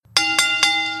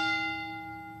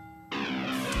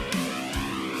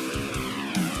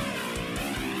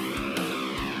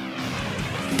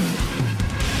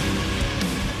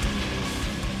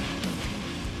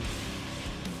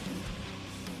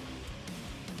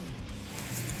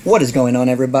What is going on,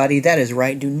 everybody? That is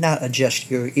right. Do not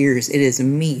adjust your ears. It is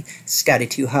me, Scotty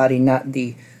Too Hottie, not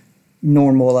the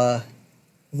normal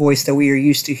voice that we are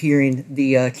used to hearing,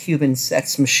 the Cuban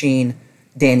sex machine,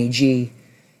 Danny G.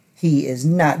 He is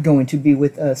not going to be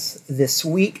with us this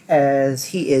week as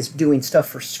he is doing stuff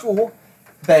for school,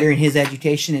 bettering his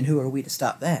education, and who are we to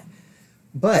stop that?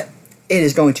 But it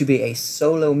is going to be a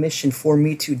solo mission for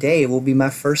me today. It will be my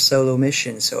first solo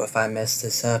mission, so if I mess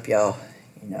this up, y'all,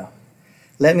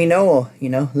 let me know.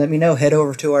 Head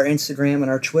over to our Instagram and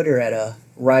our Twitter at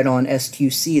Right On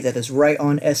SQC. That is Right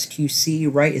On SQC.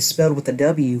 Right is spelled with a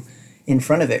W in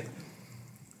front of it.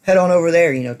 Head on over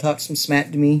there. Talk some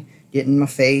smack to me. Get in my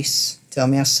face. Tell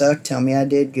me I suck. Tell me I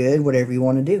did good. Whatever you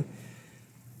want to do.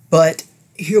 But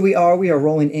here we are. We are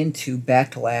rolling into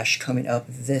Backlash coming up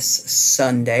this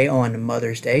Sunday on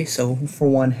Mother's Day. So for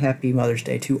one, happy Mother's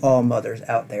Day to all mothers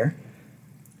out there.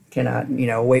 Cannot,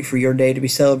 wait for your day to be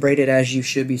celebrated, as you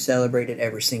should be celebrated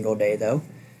every single day, though.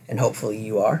 And hopefully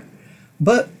you are.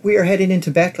 But we are heading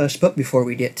into Backlash. But before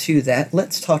we get to that,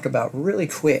 let's talk about really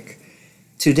quick.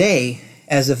 Today,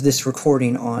 as of this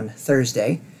recording on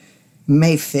Thursday,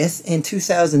 May 5th, in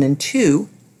 2002,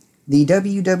 the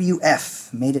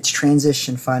WWF made its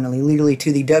transition finally, legally,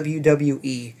 to the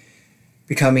WWE,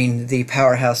 becoming the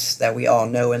powerhouse that we all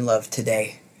know and love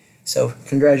today. So,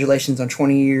 congratulations on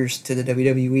 20 years to the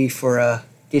WWE for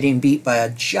getting beat by a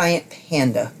giant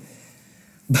panda.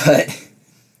 But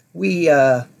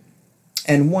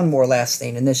and one more last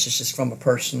thing, and this is just from a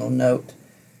personal note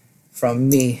from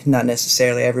me, not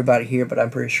necessarily everybody here, but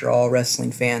I'm pretty sure all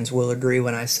wrestling fans will agree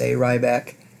when I say,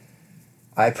 Ryback,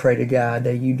 I pray to God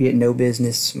that you get no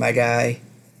business, my guy,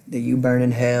 that you burn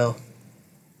in hell,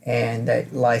 and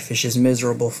that life is just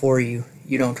miserable for you.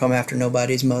 You don't come after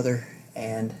nobody's mother,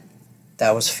 and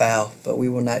that was foul, but we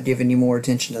will not give any more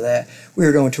attention to that. We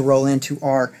are going to roll into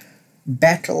our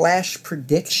Backlash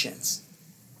predictions.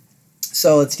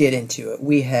 So let's get into it.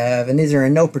 We have, and these are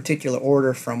in no particular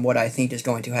order from what I think is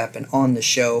going to happen on the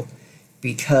show,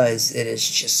 because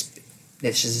this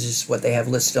is just what they have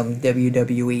listed on the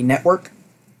WWE Network.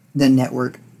 The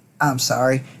network, I'm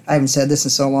sorry, I haven't said this in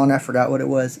so long, I forgot what it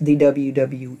was. The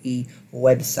WWE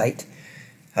website.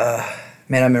 Man,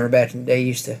 I remember back in the day, I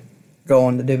used to go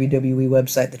on the WWE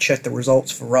website to check the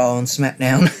results for Raw and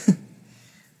SmackDown.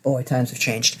 Boy, times have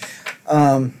changed.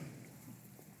 But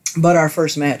our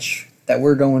first match that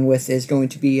we're going with is going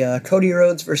to be Cody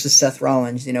Rhodes versus Seth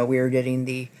Rollins. We are getting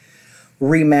the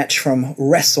rematch from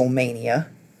WrestleMania,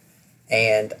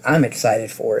 and I'm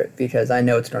excited for it because I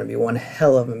know it's going to be one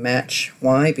hell of a match.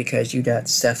 Why? Because you got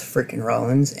Seth freaking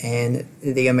Rollins and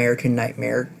the American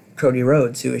Nightmare, Cody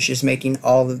Rhodes, who is just making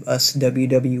all of us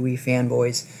WWE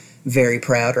fanboys very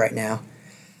proud right now.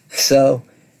 So,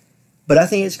 but I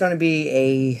think it's going to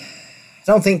be I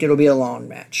don't think it'll be a long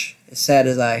match. As sad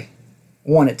as I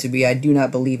want it to be, I do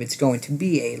not believe it's going to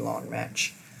be a long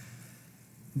match.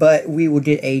 But we will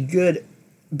get a good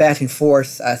back and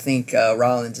forth. I think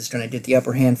Rollins is going to get the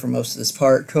upper hand for most of this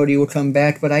part. Cody will come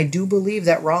back, but I do believe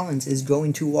that Rollins is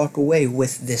going to walk away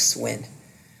with this win.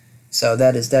 So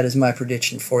that is my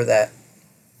prediction for that.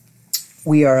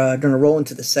 We are going to roll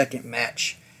into the second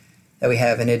match that we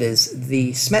have, and it is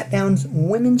the SmackDown's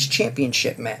Women's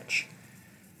Championship match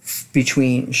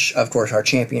between, of course, our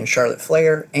champion Charlotte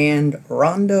Flair and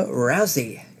Ronda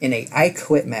Rousey in a I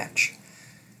Quit match.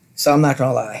 So I'm not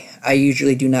going to lie, I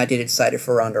usually do not get excited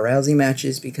for Ronda Rousey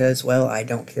matches because, well, I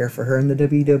don't care for her in the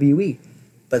WWE.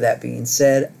 But that being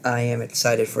said, I am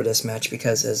excited for this match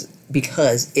because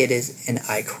it is an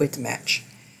I Quit match.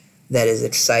 That is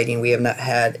exciting. We have not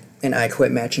had an I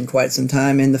Quit match in quite some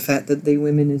time, and the fact that the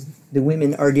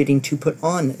women are getting to put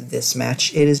on this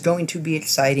match, it is going to be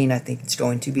exciting. I think it's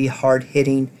going to be hard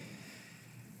hitting.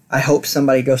 I hope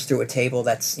somebody goes through a table.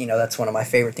 That's one of my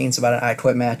favorite things about an I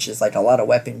Quit match is like a lot of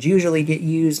weapons usually get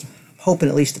used. I'm hoping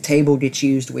at least a table gets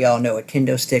used. We all know a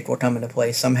kendo stick will come into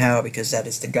play somehow because that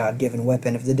is the God-given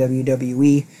weapon of the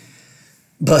WWE.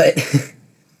 But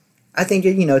I think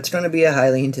it's going to be a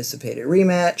highly anticipated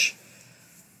rematch.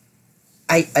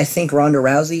 I think Ronda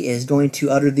Rousey is going to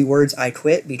utter the words I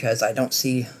quit because I don't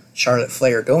see Charlotte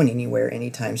Flair going anywhere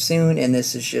anytime soon, and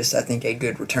this is just, I think, a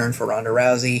good return for Ronda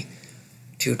Rousey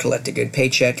to collect a good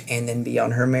paycheck and then be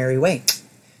on her merry way.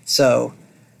 So,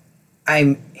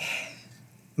 my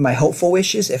hopeful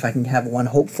wish is, if I can have one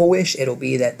hopeful wish, it'll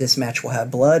be that this match will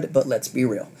have blood, but let's be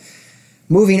real.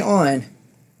 Moving on,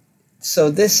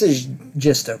 so this is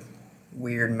just a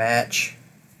weird match.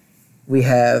 We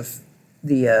have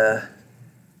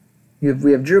we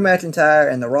have Drew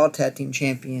McIntyre and the Raw Tag Team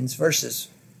Champions versus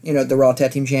the Raw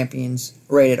Tag Team Champions,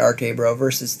 Rated RK Bro,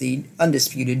 versus the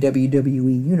undisputed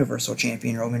WWE Universal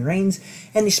Champion Roman Reigns,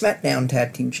 and the SmackDown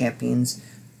Tag Team Champions,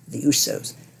 the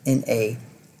Usos, in a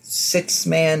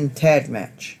 6-man tag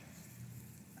match.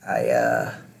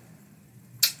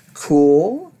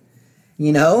 Cool.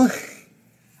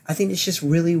 I think it's just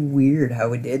really weird how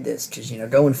we did this, because,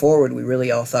 going forward, we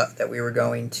really all thought that we were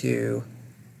going to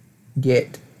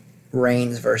get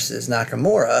Reigns versus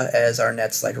Nakamura as our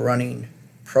next, running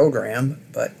program,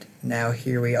 but now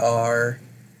here we are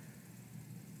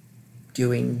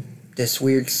doing this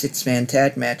weird 6-man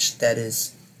tag match that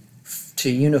is to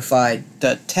unify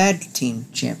the tag team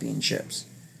championships.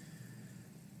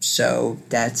 So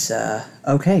that's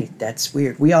okay, that's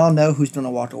weird. We all know who's going to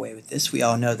walk away with this. We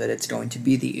all know that it's going to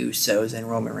be the Usos, and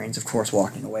Roman Reigns, of course,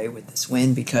 walking away with this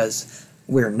win, because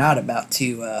we're not about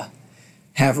to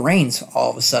have Reigns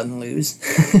all of a sudden lose.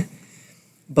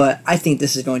 But I think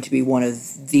this is going to be one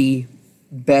of the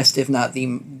best, if not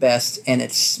the best, and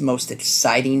its most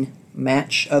exciting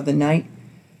match of the night.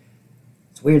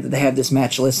 It's weird that they have this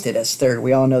match listed as third.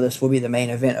 We all know this will be the main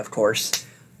event, of course.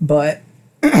 But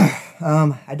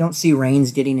I don't see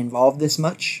Reigns getting involved this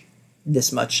much.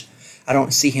 I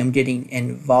don't see him getting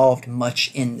involved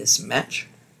much in this match.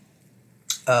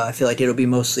 I feel like it'll be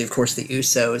mostly, of course, the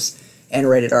Usos and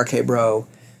Rated RK Bro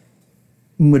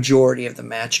majority of the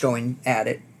match going at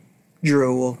it.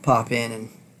 Drew will pop in and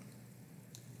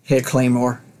hit a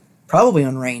Claymore, probably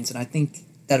on Reigns, and I think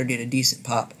that'll get a decent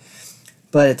pop.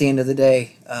 But at the end of the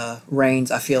day,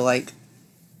 Reigns, I feel like,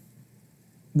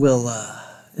 will...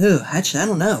 actually, I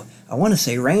don't know. I want to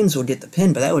say Reigns will get the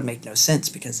pin, but that would make no sense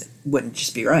because it wouldn't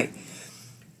just be right.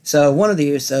 So one of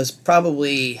the Usos,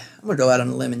 probably, I'm going to go out on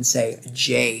a limb and say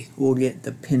Jay will get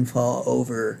the pinfall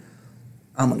over,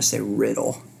 I'm going to say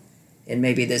Riddle. And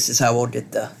maybe this is how we'll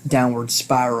get the downward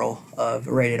spiral of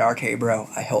Rated RK Bro.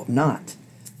 I hope not,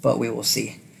 but we will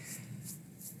see.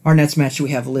 Our next match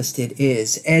we have listed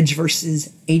is Edge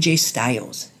versus AJ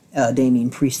Styles.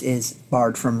 Damian Priest is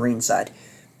barred from ringside.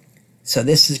 So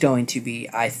this is going to be,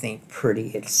 I think,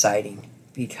 pretty exciting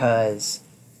because,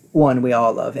 1, we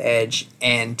all love Edge,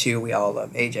 and 2, we all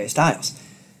love AJ Styles.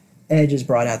 Edge has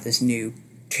brought out this new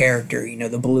character,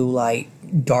 the blue light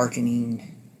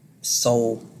darkening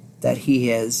soul that he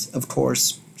has, of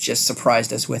course, just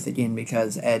surprised us with again,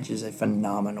 because Edge is a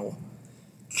phenomenal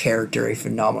character, a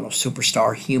phenomenal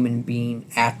superstar, human being,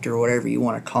 actor, whatever you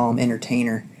want to call him,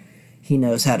 entertainer. He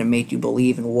knows how to make you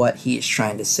believe in what he is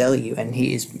trying to sell you, and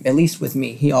he is, at least with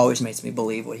me, he always makes me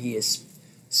believe what he is,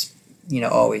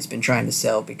 always been trying to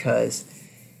sell, because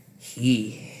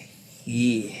I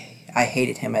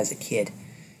hated him as a kid.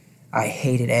 I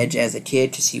hated Edge as a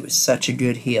kid because he was such a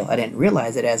good heel. I didn't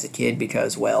realize it as a kid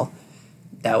because, well,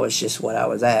 that was just what I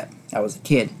was at. I was a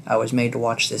kid. I was made to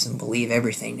watch this and believe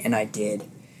everything, and I did.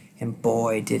 And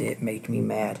boy, did it make me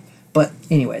mad. But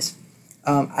anyways,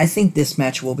 I think this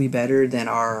match will be better than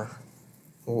our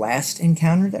last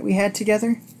encounter that we had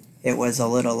together. It was a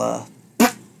little, I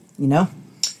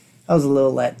was a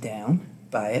little let down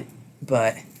by it.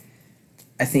 But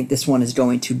I think this one is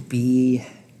going to be...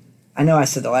 I know I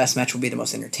said the last match will be the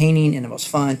most entertaining and the most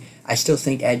fun. I still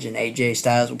think Edge and AJ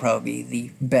Styles will probably be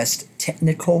the best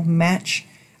technical match.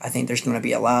 I think there's going to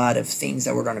be a lot of things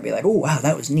that we're going to be like, oh, wow,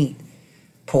 that was neat,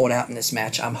 pulled out in this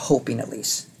match. I'm hoping, at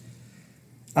least.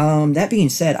 That being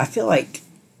said, I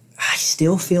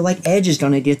still feel like Edge is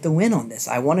going to get the win on this.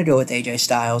 I want to go with AJ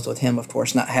Styles, with him, of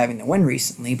course, not having the win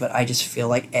recently, but I just feel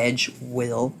like Edge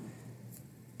will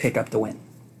pick up the win.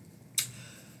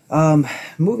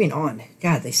 Moving on.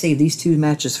 God, they saved these 2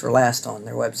 matches for last on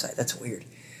their website. That's weird.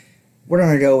 We're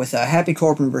going to go with Happy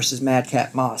Corbin versus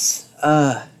Madcap Moss.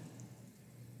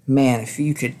 Man, if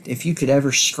you could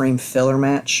ever stream filler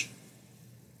match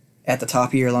at the top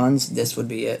of your lungs, this would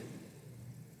be it.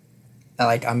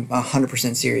 I'm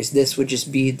 100% serious. This would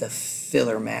just be the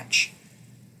filler match.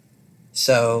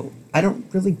 So, I don't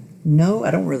really know.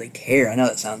 I don't really care. I know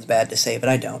that sounds bad to say, but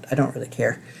I don't. I don't really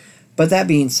care. But that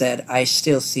being said, I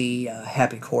still see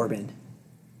Happy Corbin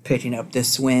picking up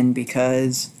this win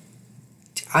because,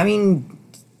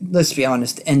 let's be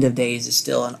honest, End of Days is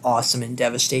still an awesome and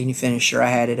devastating finisher. I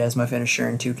had it as my finisher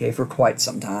in 2K for quite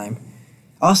some time.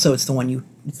 Also, it's the one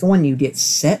you get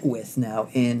set with now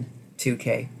in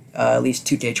 2K. At least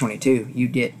 2K22, you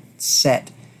get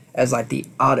set as like the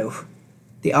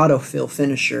autofill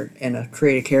finisher, and a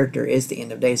created character is the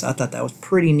End of Days. I thought that was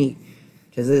pretty neat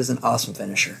because it is an awesome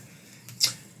finisher.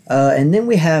 And then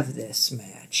we have this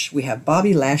match. We have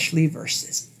Bobby Lashley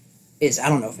versus I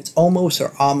don't know if it's Omos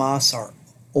or Amos or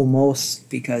Omos,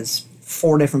 because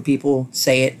 4 different people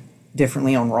say it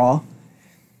differently on Raw,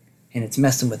 and it's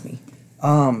messing with me.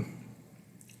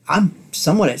 I'm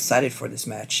somewhat excited for this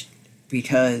match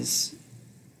because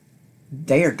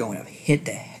they are going to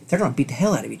they're going to beat the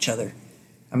hell out of each other.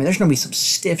 I mean, there's going to be some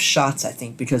stiff shots, I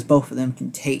think, because both of them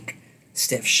can take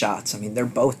stiff shots. I mean, they're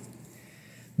both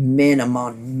men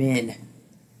among men.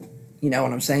 You know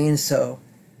what I'm saying? So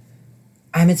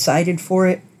I'm excited for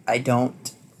it. I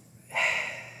don't.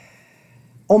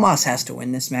 Omos has to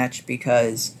win this match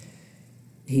because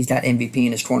he's got MVP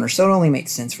in his corner, so it only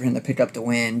makes sense for him to pick up the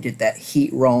win, get that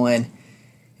heat rolling,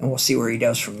 and we'll see where he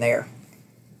goes from there.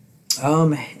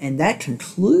 And that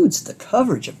concludes the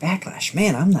coverage of Backlash.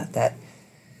 Man, I'm not that.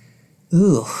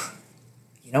 Ooh.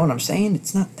 You know what I'm saying?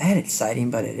 It's not that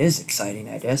exciting, but it is exciting,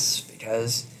 I guess,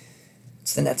 because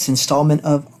it's the next installment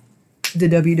of the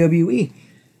WWE.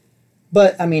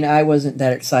 But, I mean, I wasn't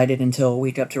that excited until a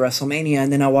week up to WrestleMania,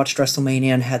 and then I watched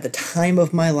WrestleMania and had the time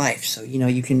of my life. So, you know,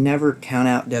 you can never count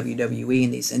out WWE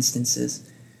in these instances.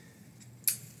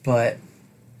 But,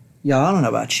 y'all, I don't know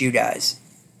about you guys.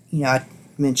 You know, I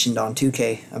mentioned on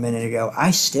 2K a minute ago,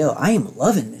 I am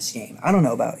loving this game. I don't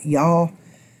know about y'all,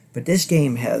 but this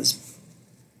game has,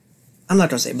 I'm not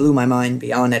going to say blew my mind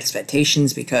beyond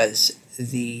expectations, because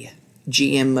the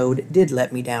GM mode did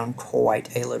let me down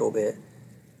quite a little bit.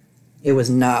 It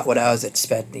was not what I was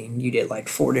expecting. You did like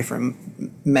 4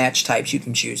 different match types you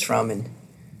can choose from, and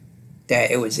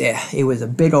it was a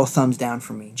big old thumbs down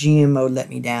for me. GM mode let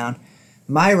me down.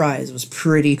 My Rise was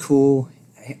pretty cool.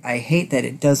 I hate that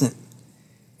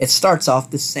it starts off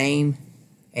the same,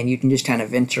 and you can just kind of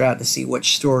venture out to see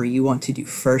which story you want to do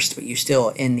first, but you still,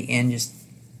 in the end, just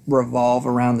revolve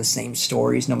around the same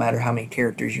stories no matter how many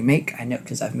characters you make. I know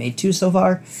because I've made 2 so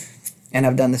far, and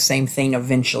I've done the same thing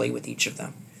eventually with each of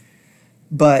them.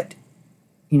 But,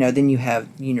 you know, then you have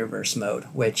Universe mode,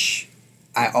 which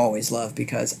I always love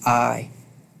because I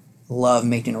love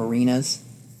making arenas,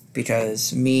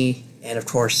 because me and, of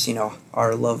course, you know,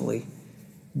 our lovely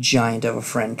giant of a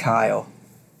friend Kyle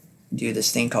do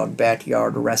this thing called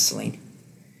backyard wrestling.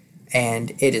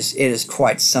 And it is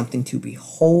quite something to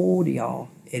behold, y'all.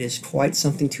 It is quite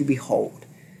something to behold,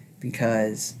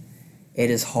 because it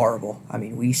is horrible. I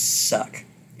mean, we suck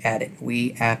at it.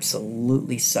 We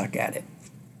absolutely suck at it.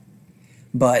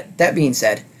 But that being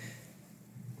said,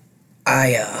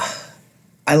 I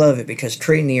love it because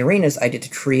creating the arenas, I get to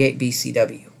create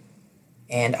BCW.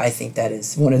 And I think that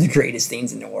is one of the greatest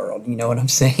things in the world. You know what I'm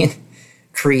saying?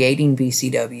 Creating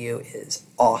BCW is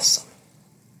awesome.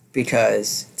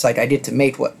 Because it's like I get to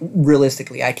make what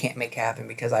realistically I can't make happen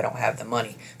because I don't have the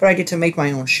money. But I get to make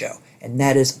my own show. And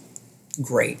that is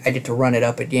great. I get to run it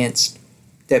up against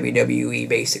WWE,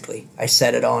 basically. I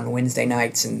set it on Wednesday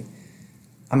nights, and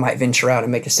I might venture out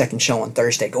and make a second show on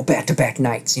Thursday. Go back-to-back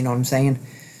nights, you know what I'm saying?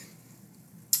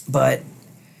 But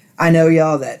I know,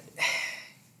 y'all, that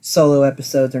solo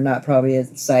episodes are not probably as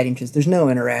exciting because there's no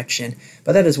interaction.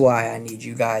 But that is why I need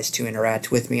you guys to interact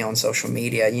with me on social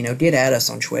media. You know, get at us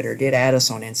on Twitter. Get at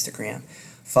us on Instagram.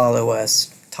 Follow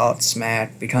us. Talk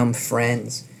smack. Become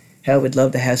friends. Hell, we'd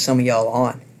love to have some of y'all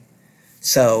on.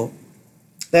 So,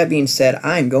 that being said,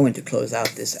 I'm going to close out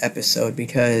this episode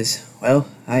because, well,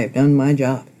 I have done my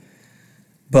job.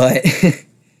 But,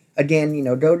 again, you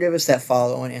know, go give us that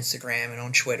follow on Instagram and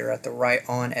on Twitter at the Right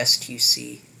On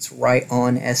SQC. It's Right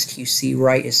On SQC.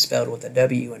 Right is spelled with a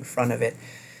W in front of it.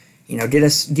 You know,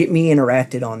 get me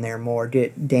interacted on there more.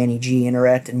 Get Danny G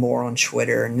interacted more on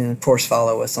Twitter. And then, of course,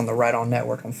 follow us on the Right On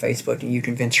Network on Facebook. And you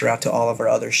can venture out to all of our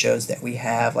other shows that we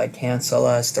have, like Cancel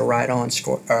Us, the Right On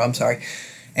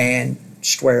and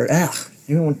Squared.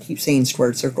 Everyone keeps saying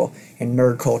Squared Circle and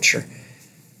Nerd Culture.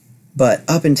 But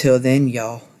up until then,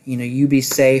 y'all, you know, you be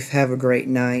safe. Have a great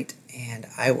night. And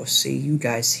I will see you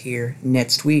guys here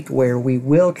next week, where we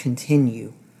will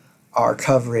continue our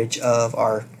coverage of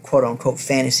our quote-unquote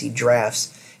fantasy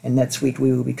drafts. And next week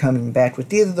we will be coming back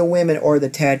with either the women or the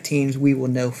tag teams. We will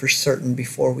know for certain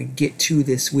before we get to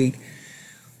this week.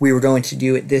 We were going to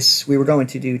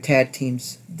do tag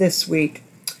teams this week,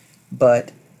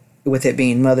 but with it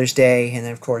being Mother's Day, and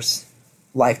then of course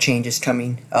life changes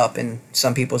coming up in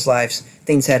some people's lives,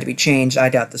 things had to be changed. I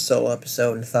got the solo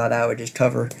episode and thought I would just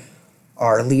cover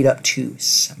our lead up to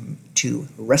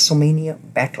WrestleMania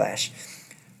Backlash.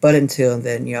 But until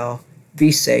then, y'all,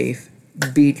 be safe,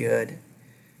 be good.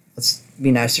 Let's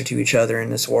be nicer to each other in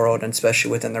this world, and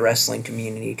especially within the wrestling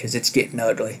community, because it's getting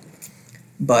ugly.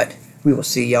 But we will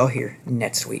see y'all here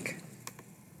next week.